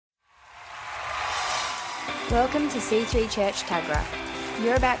Welcome to C3 Church Tuggerah.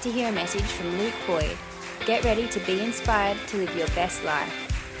 You're about to hear a message from Luke Boyd. Get ready to be inspired to live your best life.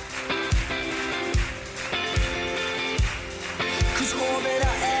 'Cause all that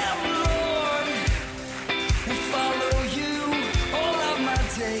I am, Lord, will follow you all of my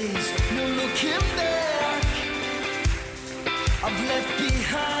days. No looking back. I've left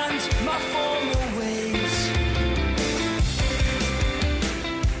behind my former ways.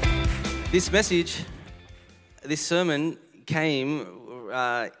 This sermon came,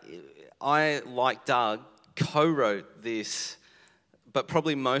 I, like Doug, co-wrote this, but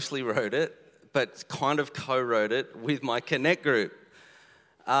probably mostly wrote it, but kind of co-wrote it with my Connect group.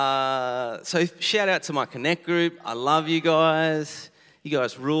 So shout out to my Connect group. I love you guys. You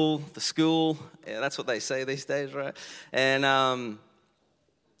guys rule the school. Yeah, that's what they say these days, right? And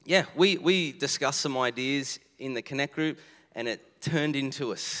we discussed some ideas in the Connect group, and it turned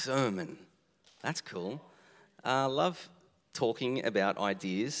into a sermon. That's cool. I love talking about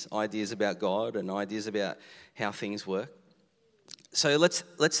ideas about God and ideas about how things work. So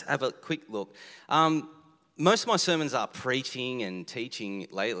let's have a quick look. Most of my sermons are preaching and teaching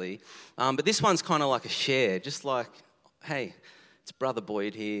lately, but this one's kind of like a share, just like, hey, it's Brother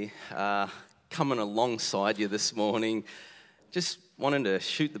Boyd here, coming alongside you this morning, just wanting to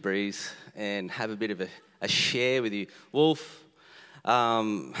shoot the breeze and have a bit of a share with you. Wolf,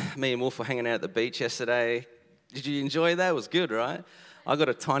 me and Wolf were hanging out at the beach yesterday. Did you enjoy that? It was good, right? I got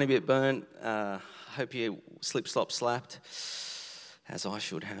a tiny bit burnt. Hope you slip, slop, slapped, as I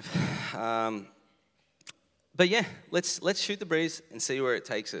should have. But yeah, let's shoot the breeze and see where it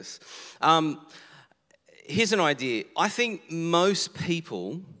takes us. Here's an idea. I think most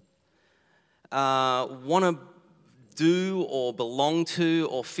people want to do or belong to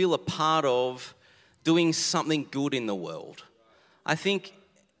or feel a part of doing something good in the world. I think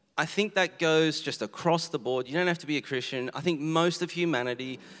that goes just across the board. You don't have to be a Christian. I think most of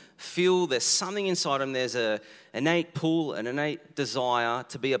humanity feel there's something inside them. There's an innate pull, an innate desire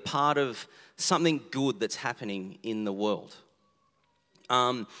to be a part of something good that's happening in the world.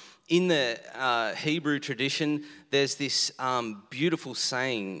 In the Hebrew tradition, there's this beautiful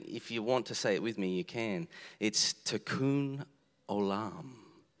saying. If you want to say it with me, you can. It's Tikkun Olam.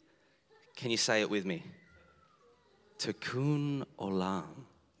 Can you say it with me? Tikkun Olam.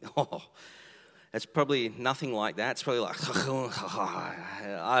 Oh, it's probably nothing like that. It's probably like,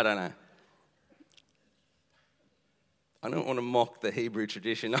 I don't know. I don't want to mock the Hebrew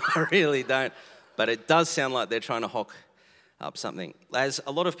tradition. I really don't. But it does sound like they're trying to hock up something, as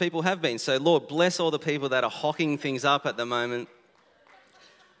a lot of people have been. So, Lord, bless all the people that are hocking things up at the moment.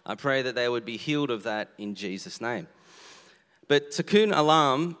 I pray that they would be healed of that in Jesus' name. But Tikkun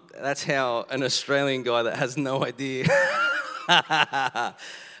Olam, that's how an Australian guy that has no idea...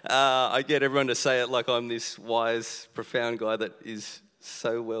 I get everyone to say it like I'm this wise, profound guy that is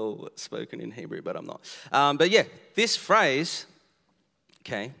so well spoken in Hebrew, but I'm not. But yeah, this phrase, you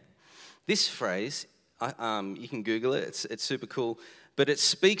can Google it. It's super cool, but it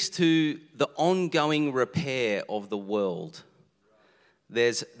speaks to the ongoing repair of the world.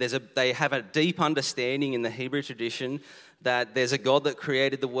 They have a deep understanding in the Hebrew tradition that there's a God that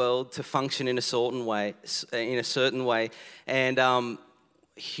created the world to function in a certain way, and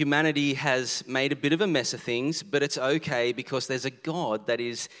humanity has made a bit of a mess of things, but it's okay because there's a God that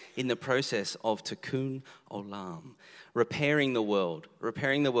is in the process of Tikkun Olam, repairing the world.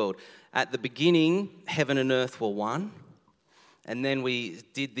 At the beginning, heaven and earth were one, and then we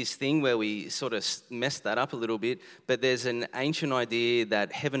did this thing where we sort of messed that up a little bit, but there's an ancient idea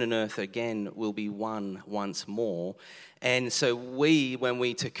that heaven and earth again will be one once more. And so when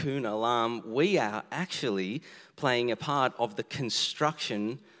we Tikkun Olam, we are actually playing a part of the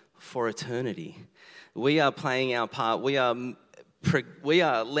construction for eternity. We are playing our part. We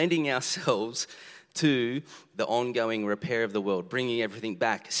are lending ourselves to the ongoing repair of the world, bringing everything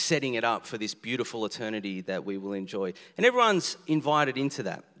back, setting it up for this beautiful eternity that we will enjoy. And everyone's invited into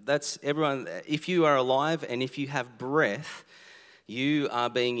that. That's everyone. If you are alive and if you have breath, you are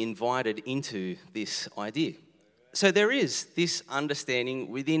being invited into this idea. So there is this understanding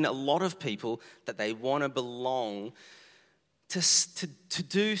within a lot of people that they want to belong to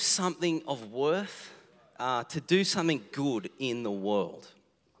do something of worth, to do something good in the world.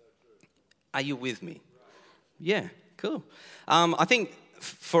 Are you with me? Yeah, cool. I think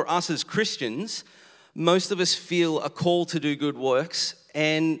for us as Christians, most of us feel a call to do good works.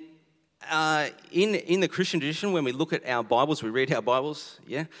 And in the Christian tradition, when we look at our Bibles, we read our Bibles,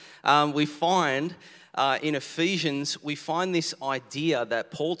 we find... in Ephesians, we find this idea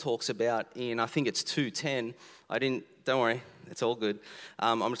that Paul talks about in, I think it's 2:10. Don't worry, it's all good.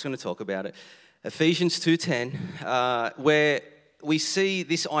 I'm just going to talk about it. Ephesians 2:10, where we see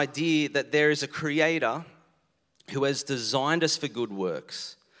this idea that there is a creator who has designed us for good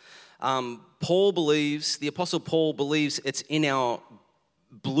works. The Apostle Paul believes it's in our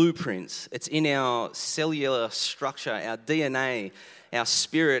blueprints, it's in our cellular structure, our DNA, our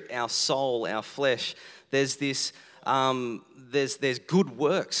spirit, our soul, our flesh. There's this, there's good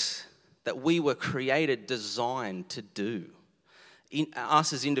works that we were created, designed to do.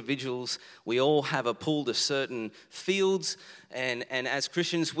 Us as individuals, we all have a pull to certain fields, and as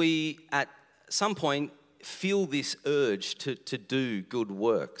Christians, we at some point feel this urge to do good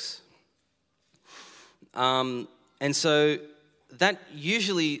works. And so that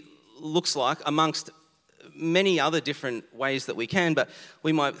usually looks like, amongst many other different ways that we can, but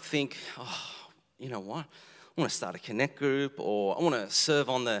we might think, you know what, I want to start a connect group, or I want to serve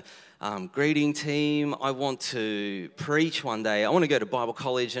on the greeting team. I want to preach one day. I want to go to Bible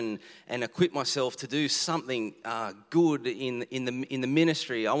college and equip myself to do something good in the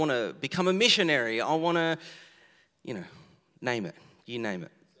ministry. I want to become a missionary. I want to, name it. You name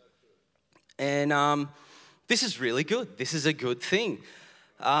it. And this is really good. This is a good thing.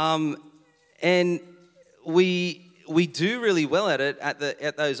 And we do really well at it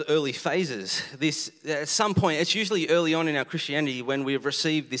at those early phases. At some point, it's usually early on in our Christianity when we've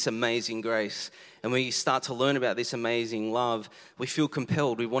received this amazing grace and we start to learn about this amazing love. We feel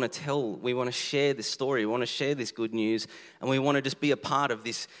compelled. We want to share this story. We want to share this good news, and we want to just be a part of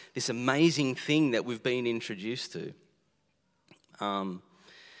this amazing thing that we've been introduced to.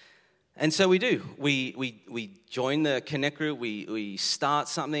 And so we do. We join the Connect group. We start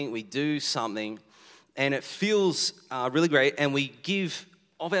something. We do something. And it feels really great, and we give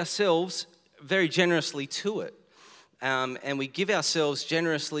of ourselves very generously to it. And we give ourselves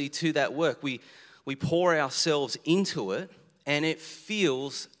generously to that work. We pour ourselves into it, and it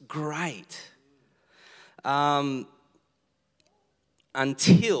feels great.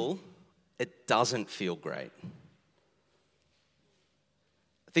 Until it doesn't feel great.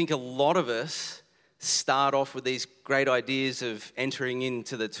 I think a lot of us start off with these great ideas of entering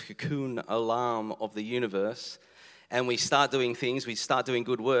into the Tikkun Olam of the universe, and we start doing things, we start doing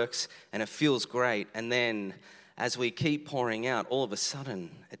good works, and it feels great. And then as we keep pouring out, all of a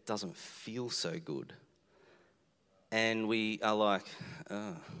sudden, it doesn't feel so good. And we are like,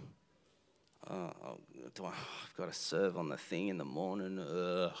 I've got to serve on the thing in the morning.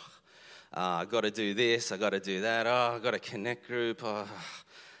 I've got to do this, I've got to do that. I've got a connect group.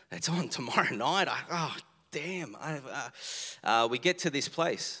 It's on tomorrow night. Damn. We get to this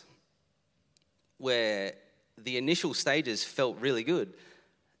place where the initial stages felt really good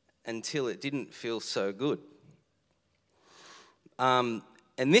until it didn't feel so good. And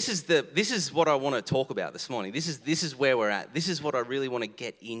this is what I want to talk about this morning. This is where we're at. This is what I really want to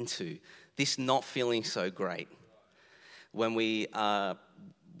get into. This not feeling so great. When we are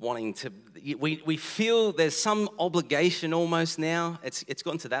wanting to, we feel there's some obligation almost now. It's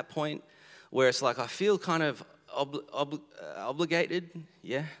gotten to that point where it's like I feel kind of obligated.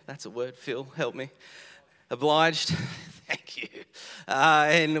 Yeah, that's a word. Phil, help me. Obliged. Thank you.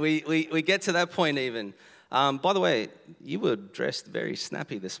 And we get to that point even. By the way, you were dressed very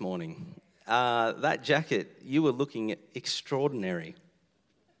snappy this morning. That jacket, you were looking extraordinary.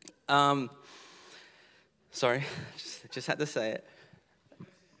 Sorry, just had to say it.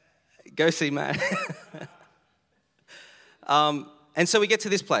 Go see Matt. And so we get to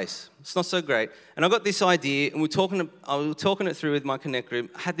this place. It's not so great. And I got this idea, and I was talking it through with my Connect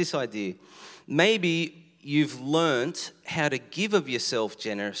group. I had this idea. Maybe you've learnt how to give of yourself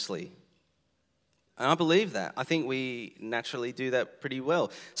generously. And I believe that. I think we naturally do that pretty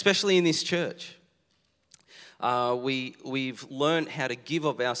well, especially in this church. We've learned how to give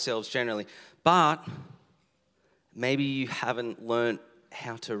of ourselves generally. But maybe you haven't learnt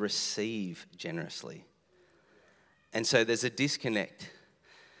how to receive generously. And so there's a disconnect.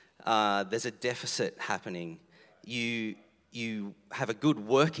 There's a deficit happening. You have a good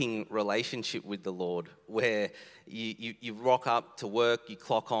working relationship with the Lord where you rock up to work, you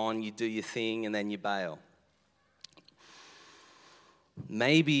clock on, you do your thing, and then you bail.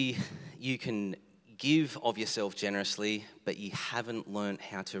 Maybe you can give of yourself generously, but you haven't learned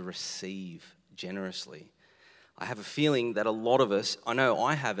how to receive generously. I have a feeling that a lot of us, I know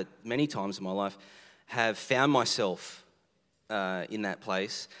I have it many times in my life, have found myself in that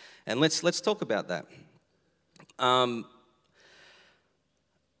place. And let's talk about that.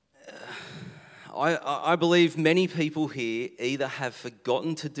 I believe many people here either have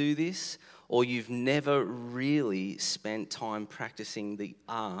forgotten to do this or you've never really spent time practicing the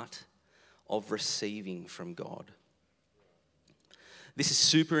art of receiving from God. This is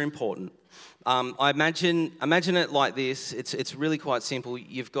super important. I imagine it like this. It's really quite simple.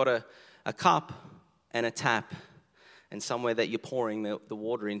 You've got a cup and a tap, and somewhere that you're pouring the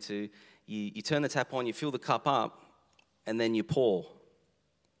water into. You turn the tap on, you fill the cup up, and then you pour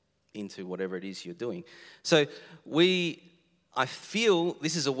into whatever it is you're doing. So I feel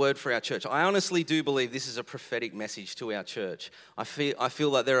this is a word for our church. I honestly do believe this is a prophetic message to our church. I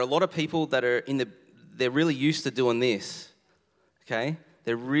feel that there are a lot of people that are they're really used to doing this, okay?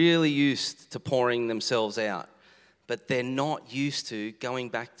 They're really used to pouring themselves out, but they're not used to going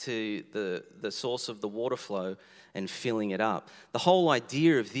back to the source of the water flow and filling it up. The whole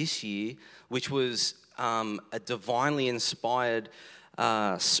idea of this year, which was a divinely inspired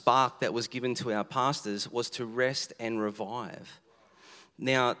spark that was given to our pastors, was to rest and revive.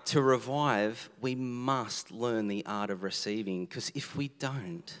 Now, to revive, we must learn the art of receiving, because if we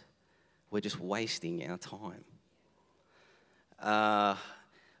don't, we're just wasting our time.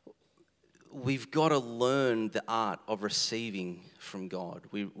 We've got to learn the art of receiving from God.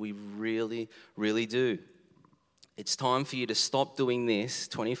 We really, really do. It's time for you to stop doing this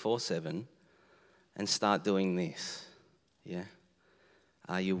 24/7 and start doing this. Yeah?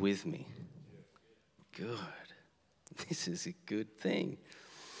 Are you with me? Good. This is a good thing.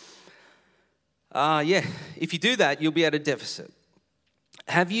 If you do that, you'll be at a deficit.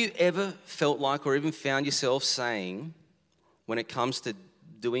 Have you ever felt like, or even found yourself saying, when it comes to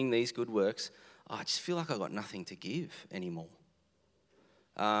doing these good works, I just feel like I've got nothing to give anymore?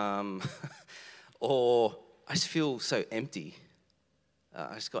 Or I just feel so empty.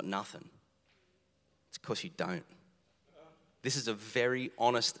 I just got nothing. It's because you don't. This is a very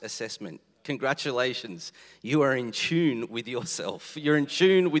honest assessment. Congratulations. You are in tune with yourself. You're in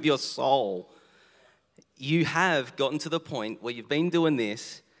tune with your soul. You have gotten to the point where you've been doing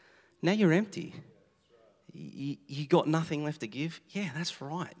this. Now you're empty. You got nothing left to give? Yeah, that's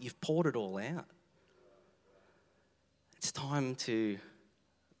right. You've poured it all out. It's time to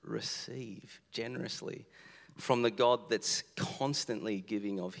receive generously from the God that's constantly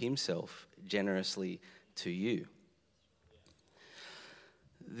giving of himself generously to you.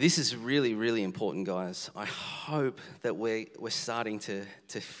 This is really, really important, guys. I hope that we're starting to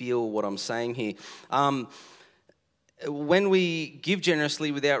feel what I'm saying here. When we give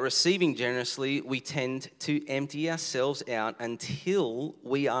generously without receiving generously, we tend to empty ourselves out until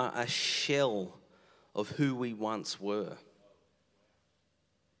we are a shell of who we once were.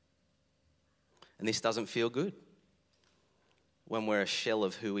 And this doesn't feel good when we're a shell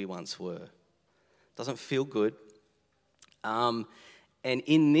of who we once were. It doesn't feel good. And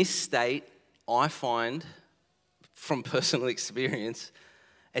in this state, I find, from personal experience,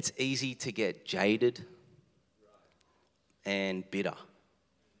 it's easy to get jaded and bitter.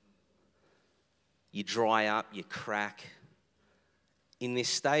 You dry up, you crack. In this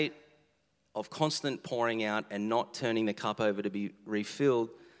state of constant pouring out and not turning the cup over to be refilled,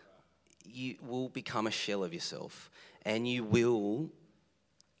 you will become a shell of yourself, and you will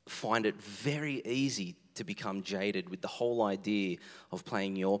find it very easy to become jaded with the whole idea of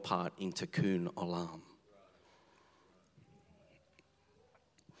playing your part in Tikkun Olam.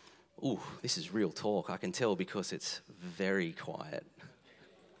 Ooh, this is real talk. I can tell because it's very quiet.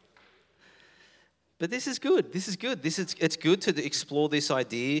 But this is good. It's good to explore this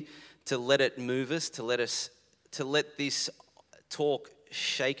idea, to let it move us, to let this talk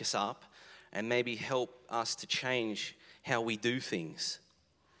shake us up, and maybe help us to change how we do things.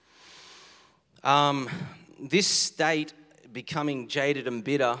 This state, becoming jaded and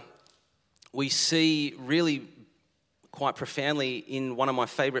bitter, we see really quite profoundly in one of my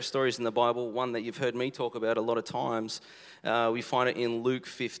favorite stories in the Bible, one that you've heard me talk about a lot of times. We find it in Luke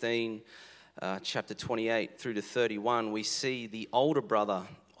 15, chapter 28 through to 31. We see the older brother.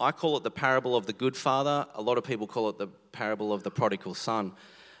 I call it the parable of the good father. A lot of people call it the parable of the prodigal son.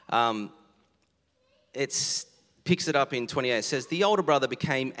 It picks it up in 28. It says, the older brother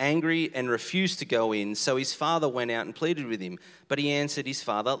became angry and refused to go in, so his father went out and pleaded with him. But he answered his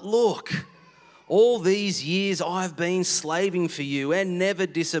father, look, all these years I've been slaving for you and never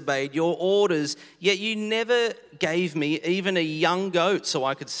disobeyed your orders, yet you never gave me even a young goat so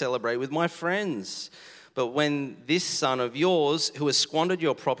I could celebrate with my friends. But when this son of yours, who has squandered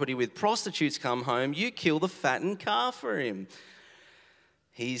your property with prostitutes, come home, you kill the fattened calf for him.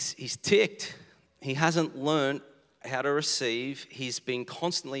 He's ticked. He hasn't learned how to receive. He's been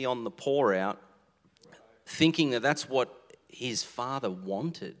constantly on the pour out, thinking that that's what his father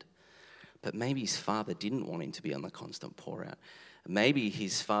wanted. But maybe his father didn't want him to be on the constant pour out. Maybe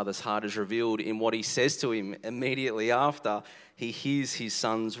his father's heart is revealed in what he says to him immediately after he hears his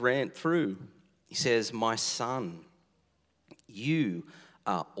son's rant through. He says, my son, You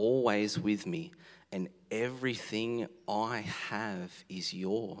are always with me, and everything I have is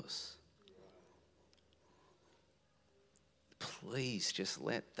yours. Please just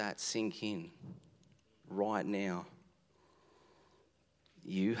let that sink in right now.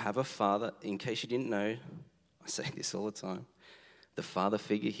 You have a father. In case you didn't know, I say this all the time. The father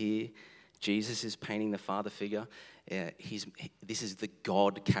figure here, Jesus is painting the father figure. This is the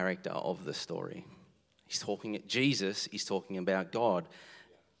God character of the story. Jesus is talking about God.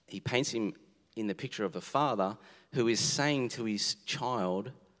 He paints him in the picture of a father who is saying to his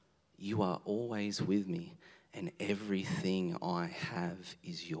child, you are always with me, and everything I have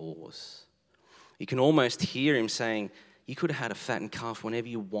is yours. You can almost hear him saying, you could have had a fattened calf whenever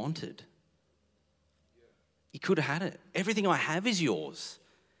you wanted. You could have had it. Everything I have is yours.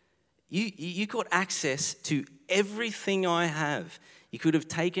 You got access to everything I have. You could have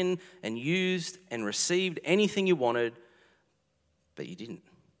taken and used and received anything you wanted, but you didn't.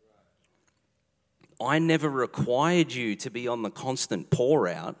 I never required you to be on the constant pour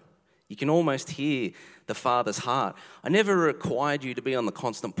out. You can almost hear the Father's heart. I never required you to be on the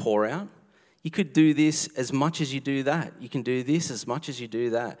constant pour out. You could do this as much as you do that. You can do this as much as you do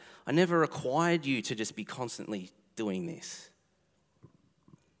that. I never required you to just be constantly doing this.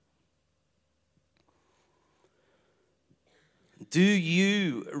 Do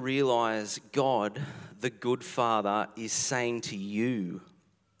you realize God, the good Father, is saying to you,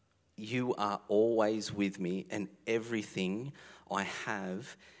 you are always with me and everything I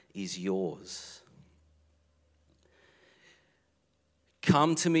have is yours.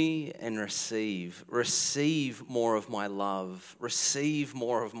 Come to me and receive. Receive more of my love. Receive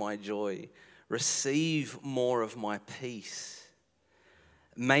more of my joy. Receive more of my peace.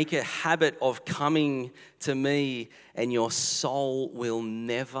 Make a habit of coming to me and your soul will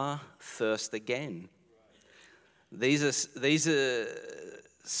never thirst again. These are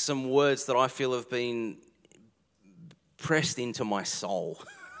some words that I feel have been pressed into my soul.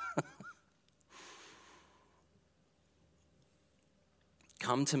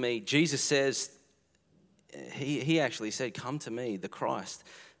 Come to me. Jesus says, he actually said, come to me. The Christ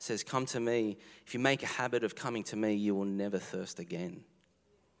says, come to me. If you make a habit of coming to me, you will never thirst again.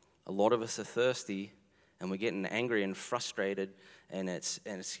 A lot of us are thirsty and we're getting angry and frustrated and it's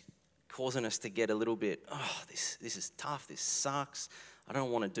causing us to get a little bit, this is tough, this sucks. I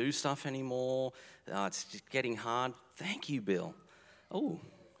don't want to do stuff anymore. It's just getting hard. Thank you, Bill. Oh,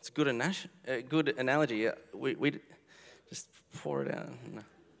 it's a good analogy. We just pour it out.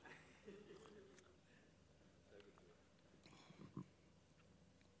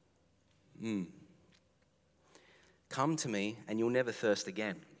 No. Come to me and you'll never thirst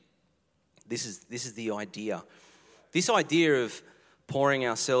again. This is the idea. This idea of pouring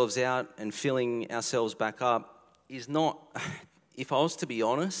ourselves out and filling ourselves back up is not, if I was to be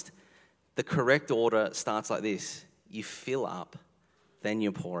honest, the correct order starts like this. You fill up, then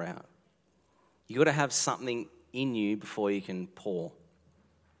you pour out. You got to have something in you before you can pour.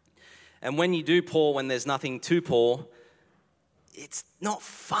 And when you do pour, when there's nothing to pour, it's not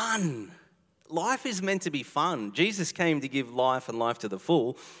fun. Life is meant to be fun. Jesus came to give life and life to the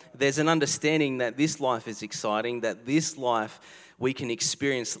full. There's an understanding that this life is exciting, that this life we can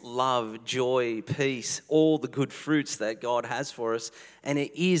experience love, joy, peace, all the good fruits that God has for us, and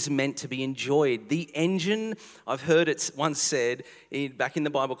it is meant to be enjoyed. The engine, I've heard it once said back in the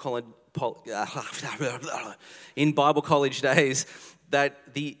Bible college days,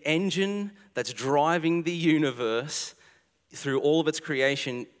 that the engine that's driving the universe through all of its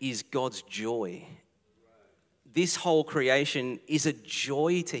creation is God's joy. This whole creation is a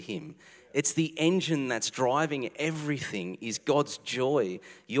joy to him. It's the engine that's driving everything is God's joy.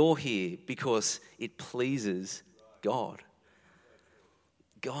 You're here because it pleases God.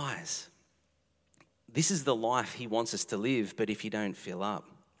 Guys, this is the life he wants us to live, but if you don't fill up,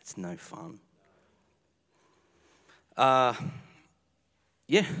 it's no fun.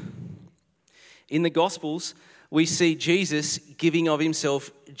 In the Gospels, we see Jesus giving of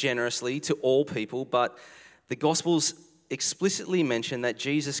himself generously to all people, but the Gospels explicitly mention that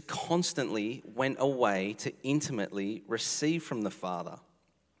Jesus constantly went away to intimately receive from the Father.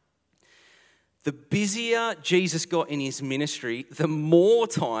 The busier Jesus got in his ministry, the more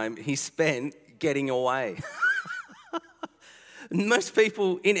time he spent getting away. Most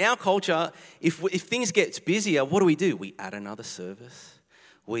people in our culture, if things get busier, what do? We add another service.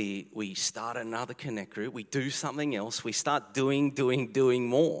 We start another connect group. We do something else. We start doing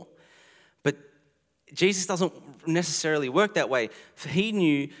more. But Jesus doesn't necessarily work that way. He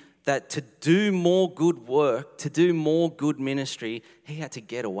knew that to do more good work, to do more good ministry, he had to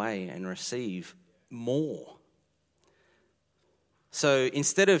get away and receive more. So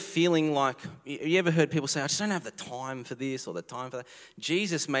instead of feeling like, you ever heard people say, I just don't have the time for this or the time for that?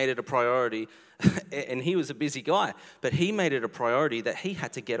 Jesus made it a priority, and he was a busy guy, but he made it a priority that he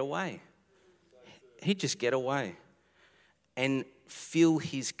had to get away. He'd just get away and fill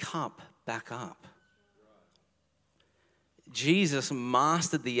his cup back up. Jesus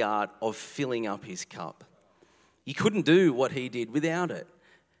mastered the art of filling up his cup. You couldn't do what he did without it.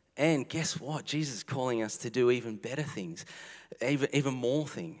 And guess what? Jesus is calling us to do even better things, even more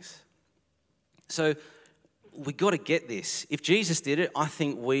things. So we got to get this. If Jesus did it, I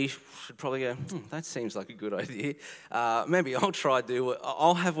think we should probably go, that seems like a good idea. Maybe I'll try to do it.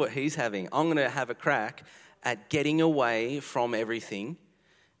 I'll have what he's having. I'm going to have a crack at getting away from everything,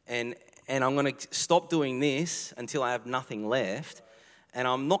 and I'm going to stop doing this until I have nothing left. And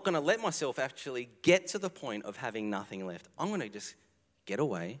I'm not going to let myself actually get to the point of having nothing left. I'm going to just get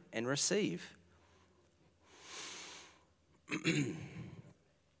away and receive.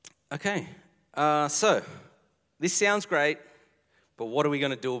 Okay, so this sounds great, but what are we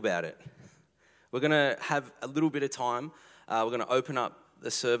going to do about it? We're going to have a little bit of time. We're going to open up the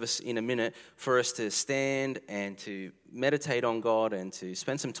service in a minute for us to stand and to meditate on God and to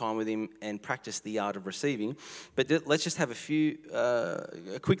spend some time with him and practice the art of receiving. But let's just have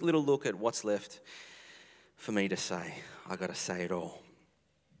a quick little look at what's left for me to say. I got to say it all.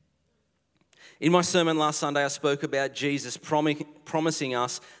 In my sermon last Sunday, I spoke about Jesus promising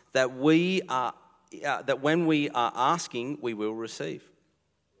us that that when we are asking, we will receive.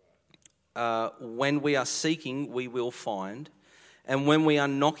 When we are seeking, we will find. And when we are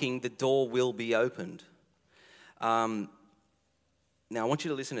knocking, the door will be opened. Now, I want you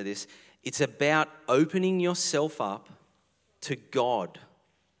to listen to this. It's about opening yourself up to God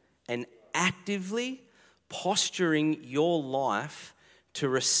and actively posturing your life to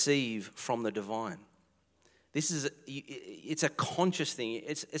receive from the divine. It's a conscious thing.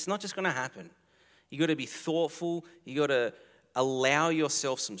 It's not just going to happen. You got to be thoughtful. You got to allow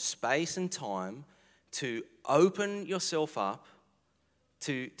yourself some space and time to open yourself up,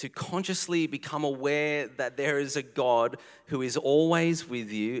 to consciously become aware that there is a God who is always with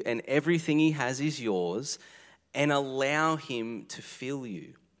you and everything he has is yours, and allow him to fill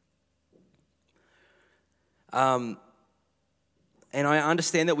you. And I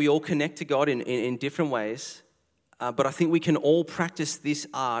understand that we all connect to God in different ways, but I think we can all practice this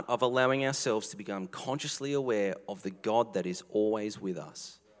art of allowing ourselves to become consciously aware of the God that is always with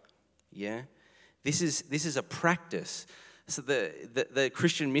us. Yeah? This is a practice. So the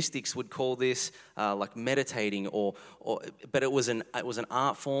Christian mystics would call this like meditating, but it was an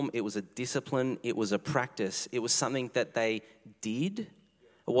art form, it was a discipline, it was a practice, it was something that they did.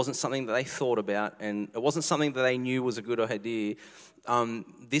 It wasn't something that they thought about, and it wasn't something that they knew was a good idea.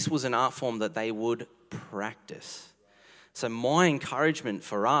 This was an art form that they would practice. So my encouragement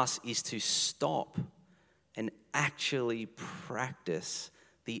for us is to stop and actually practice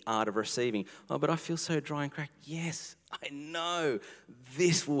the art of receiving. Oh, but I feel so dry and cracked. Yes, I know.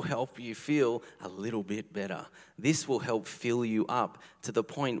 This will help you feel a little bit better. This will help fill you up to the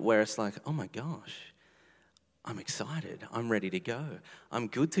point where it's like, oh my gosh, I'm excited. I'm ready to go. I'm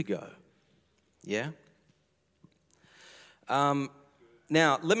good to go. Yeah?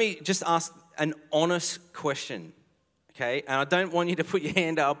 Now, let me just ask an honest question, okay? And I don't want you to put your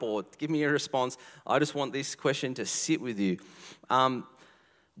hand up or give me a response. I just want this question to sit with you.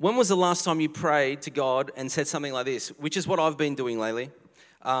 When was the last time you prayed to God and said something like this, which is what I've been doing lately,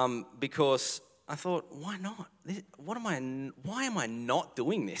 because I thought, why not? Why am I not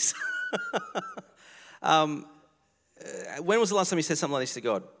doing this? When was the last time you said something like this to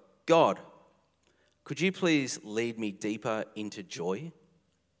God? God, could you please lead me deeper into joy?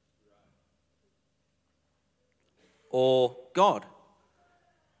 Or, God,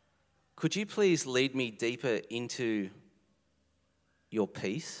 could you please lead me deeper into your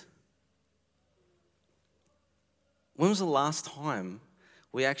peace? When was the last time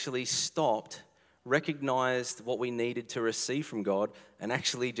we actually stopped, recognized what we needed to receive from God, and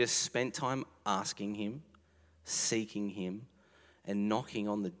actually just spent time asking him, seeking him, and knocking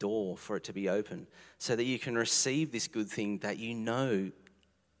on the door for it to be open so that you can receive this good thing that you know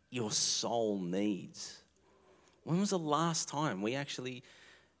your soul needs? When was the last time we actually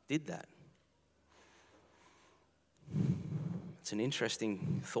did that? It's an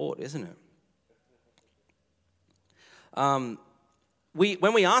interesting thought, isn't it?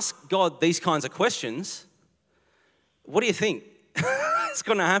 When we ask God these kinds of questions, what do you think is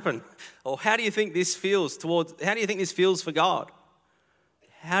going to happen? Or how do you think this feels for God?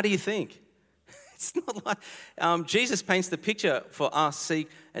 How do you think? It's not like Jesus paints the picture for us, seek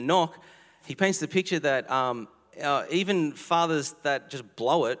and knock. He paints the picture that even fathers that just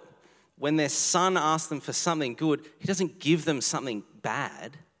blow it, when their son asks them for something good, he doesn't give them something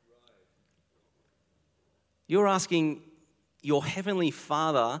bad. You're asking your heavenly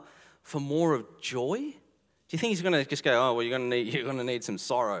Father for more of joy? Do you think he's going to just go, oh, well, you're going to need some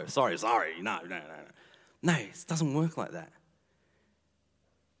sorrow. Sorry. No. No, it doesn't work like that.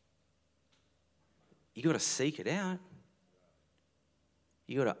 You got to seek it out.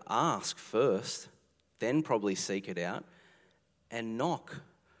 You got to ask first, then probably seek it out, and knock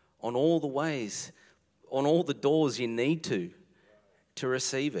on all the ways, on all the doors you need to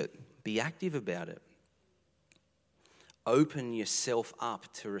receive it. Be active about it. Open yourself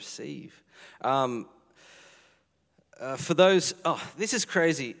up to receive. For those, this is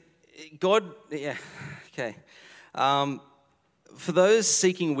crazy. God, yeah, okay. For those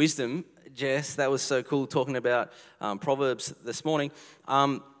seeking wisdom, Jess, that was so cool talking about Proverbs this morning.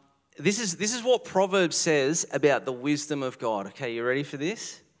 This is what Proverbs says about the wisdom of God. Okay, you ready for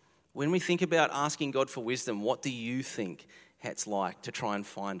this? When we think about asking God for wisdom, what do you think it's like to try and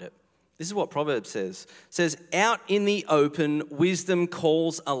find it? This is what Proverbs says. It says, out in the open, wisdom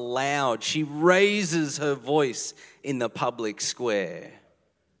calls aloud. She raises her voice in the public square.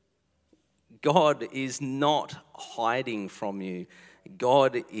 God is not hiding from you.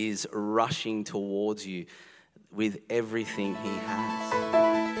 God is rushing towards you with everything he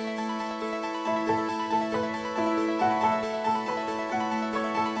has.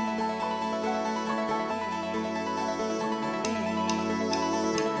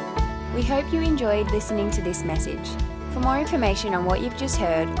 We hope you enjoyed listening to this message. For more information on what you've just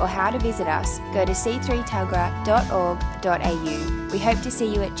heard or how to visit us, go to c3tuggerah.org.au. We hope to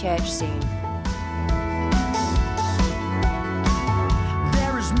see you at church soon.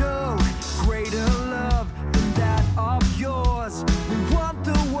 There is no greater love than that of yours. We want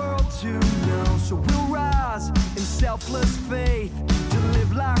the world to know, so we'll rise in selfless faith.